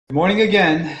Good morning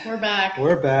again. We're back.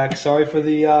 We're back. Sorry for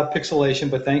the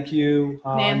pixelation, but thank you,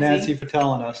 Nancy, for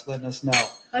telling us, letting us know.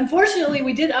 Unfortunately,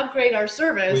 we did upgrade our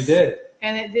service. We did.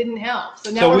 And it didn't help. So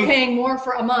now we're paying more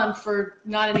for a month for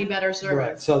not any better service.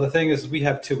 Right. So the thing is, we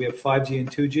have two. We have 5G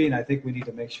and 2G, and I think we need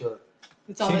to make sure.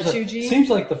 It's on the 2G? Seems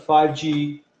like the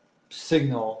 5G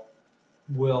signal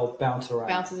will bounce around.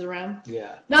 Bounces around?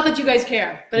 Yeah. Not that you guys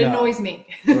care, but it annoys me.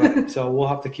 Right. So we'll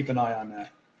have to keep an eye on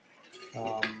that.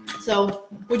 So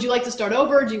would you like to start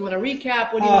over? Do you want to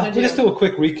recap? What do you want to do? We'll just do a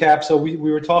quick recap. So we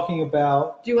were talking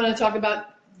about... Do you want to talk about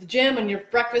the gym and your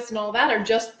breakfast and all that, or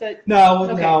just that? No,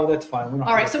 okay. No, that's fine.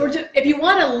 All right, so if you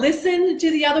want to listen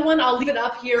to the other one, I'll leave it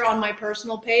up here on my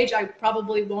personal page. I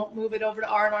probably won't move it over to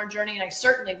R&R Journey, and I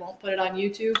certainly won't put it on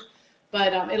YouTube,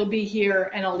 but it'll be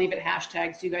here, and I'll leave it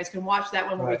hashtagged so you guys can watch that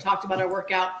one where we talked about our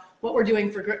workout, what we're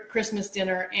doing for Christmas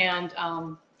dinner, and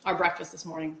our breakfast this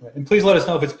morning. Right. And please let us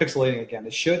know if it's pixelating again.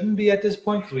 It shouldn't be at this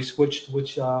point because we switched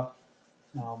which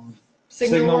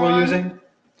signal we're using.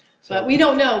 So, but we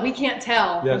don't know. We can't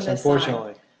tell. Yes,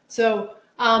 unfortunately. So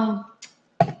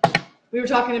we were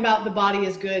talking about the body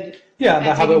is good. Yeah,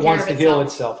 about how it wants to heal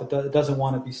itself. It doesn't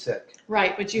want to be sick.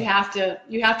 Right, but you have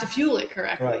to fuel it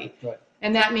correctly. Right, right.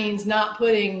 And that means not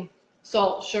putting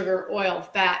salt, sugar, oil,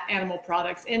 fat, animal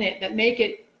products in it that make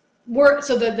it work.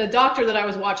 So the doctor that I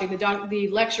was watching, the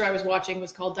lecture I was watching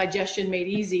was called Digestion Made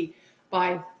Easy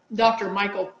by Dr.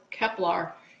 Michael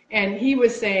Keplar, and he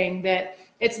was saying that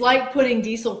it's like putting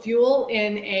diesel fuel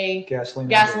in a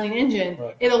gasoline engine.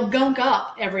 Right. It'll gunk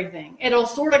up everything. It'll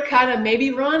sort of kind of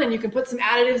maybe run, and you can put some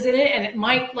additives in it, and it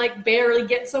might like barely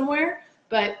get somewhere,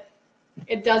 but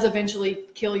it does eventually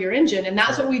kill your engine. And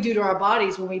that's what we do to our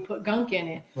bodies when we put gunk in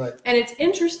it. Right. And it's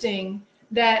interesting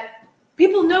that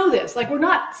people know this. Like, we're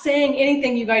not saying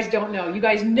anything you guys don't know. You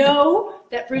guys know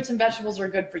that fruits and vegetables are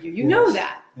good for you. You know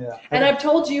that. Yeah. And I've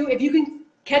told you, if you can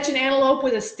catch an antelope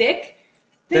with a stick,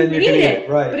 then eat it.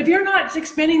 Right. But if you're not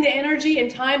expending the energy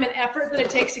and time and effort that it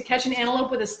takes to catch an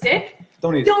antelope with a stick,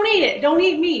 don't eat it. Don't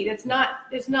eat meat. It's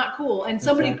not cool. And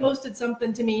somebody posted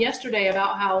something to me yesterday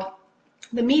about how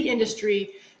the meat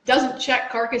industry doesn't check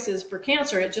carcasses for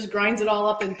cancer. It just grinds it all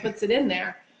up and puts it in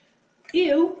there.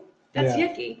 Ew, that's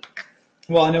yucky.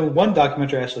 Well, I know one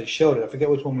documentary actually showed it. I forget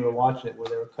which one we were watching it, where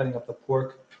they were cutting up the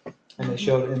pork, and they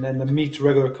showed it, and then the meat's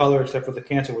regular color except for the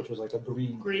cancer, which was like a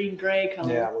green-gray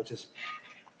color. Yeah, which is,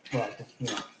 well,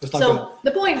 it's not so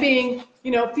the point being,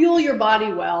 fuel your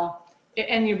body well,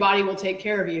 and your body will take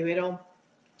care of you. It'll,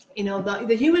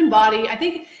 the human body, I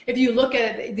think if you look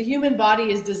at it, the human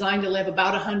body is designed to live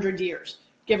about 100 years,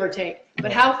 give or take.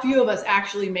 But how few of us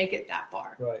actually make it that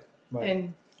far? Right, right.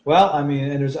 And well, I mean,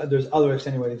 and there's other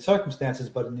extenuating circumstances,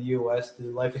 but in the U.S., the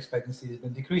life expectancy has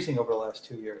been decreasing over the last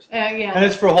 2 years. Yeah. And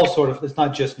it's for a whole sort of, it's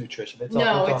not just nutrition. It's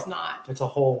not. It's a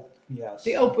whole, yes.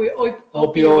 The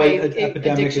opioid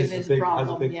epidemic has a big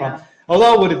problem.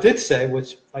 Although what it did say,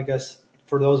 which I guess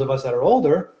for those of us that are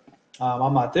older,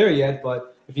 I'm not there yet, but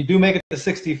if you do make it to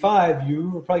 65,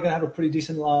 you're probably going to have a pretty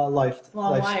decent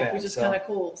lifespan. Which is kind of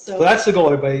cool. So that's the goal,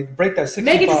 everybody. Break that 65.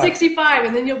 Make it to 65,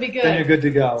 and then you'll be good. Then you're good to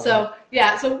go. So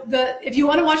yeah. So if you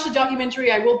want to watch the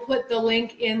documentary, I will put the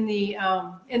link in the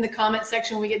comment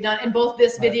section when we get done, in both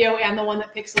this video and the one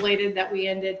that pixelated that we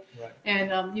ended. Right.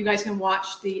 And you guys can watch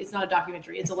it's not a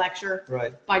documentary, it's a lecture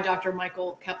by Dr.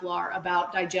 Michael Keplar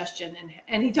about digestion,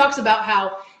 and he talks about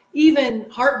how even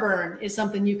heartburn is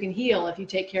something you can heal if you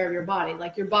take care of your body.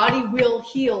 Like, your body will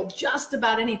heal just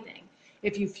about anything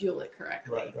if you fuel it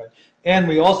correctly. Right, right. And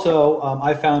we also,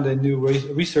 I found a new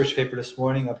research paper this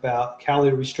morning about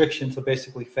calorie restriction, so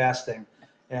basically fasting,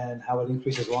 and how it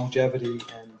increases longevity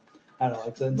and, I don't know,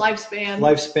 it's a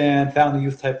lifespan, fountain of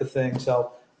youth type of thing.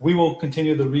 So we will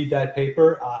continue to read that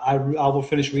paper. I will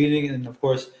finish reading it, and of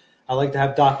course, I like to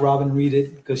have Doc Robin read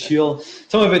it because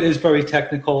some of it is very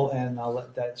technical, and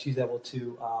she's able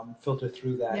to filter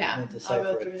through that and decipher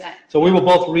I'll go through that. So we will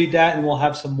both read that, and we'll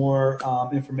have some more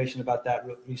information about that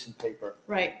recent paper.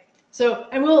 Right. So,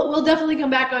 and we'll definitely come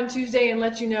back on Tuesday and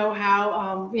let you know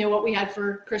how what we had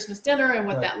for Christmas dinner and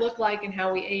what that looked like and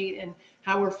how we ate and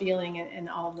how we're feeling and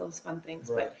all of those fun things.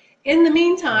 Right. But in the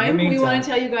meantime, we want to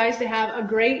tell you guys to have a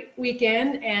great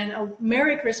weekend and a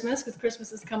Merry Christmas, because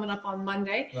Christmas is coming up on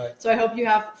Monday. Right. So I hope you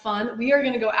have fun. We are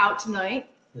going to go out tonight.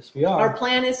 Yes, we are. Our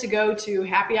plan is to go to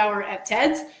happy hour at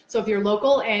Ted's. So if you're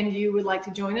local and you would like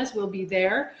to join us, we'll be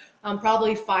there,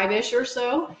 probably 5-ish or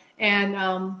so, and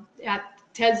at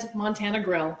Ted's Montana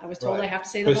Grill. I was told I have to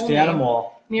say the whole name. Christiana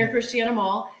Mall. Near Christiana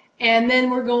Mall. And then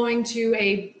we're going to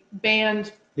a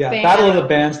band. Battle of the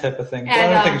Bands type of thing. I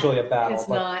don't think it's really a battle. It's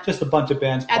not. Just a bunch of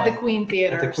bands at the Queen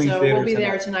Theater. At the Queen Theater we'll be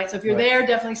there tonight. So if you're there,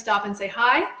 definitely stop and say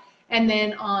hi. And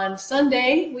then on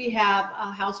Sunday, we have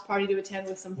a house party to attend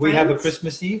with some friends. We have a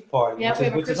Christmas Eve party. Yeah, we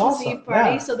have a Christmas Eve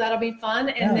party, so that'll be fun.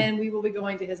 And then we will be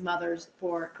going to his mother's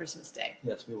for Christmas Day.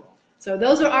 Yes, we will. So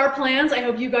those are our plans. I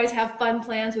hope you guys have fun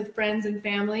plans with friends and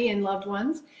family and loved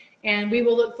ones. And we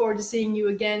will look forward to seeing you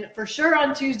again for sure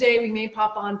on Tuesday. We may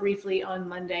pop on briefly on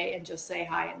Monday and just say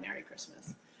hi and Merry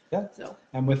Christmas. Yeah. So.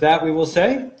 And with that, we will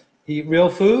say, eat real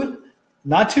food.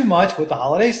 Not too much with the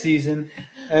holiday season,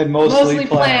 and mostly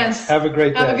plants. Have a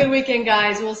great day. Have a good weekend,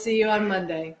 guys. We'll see you on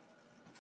Monday.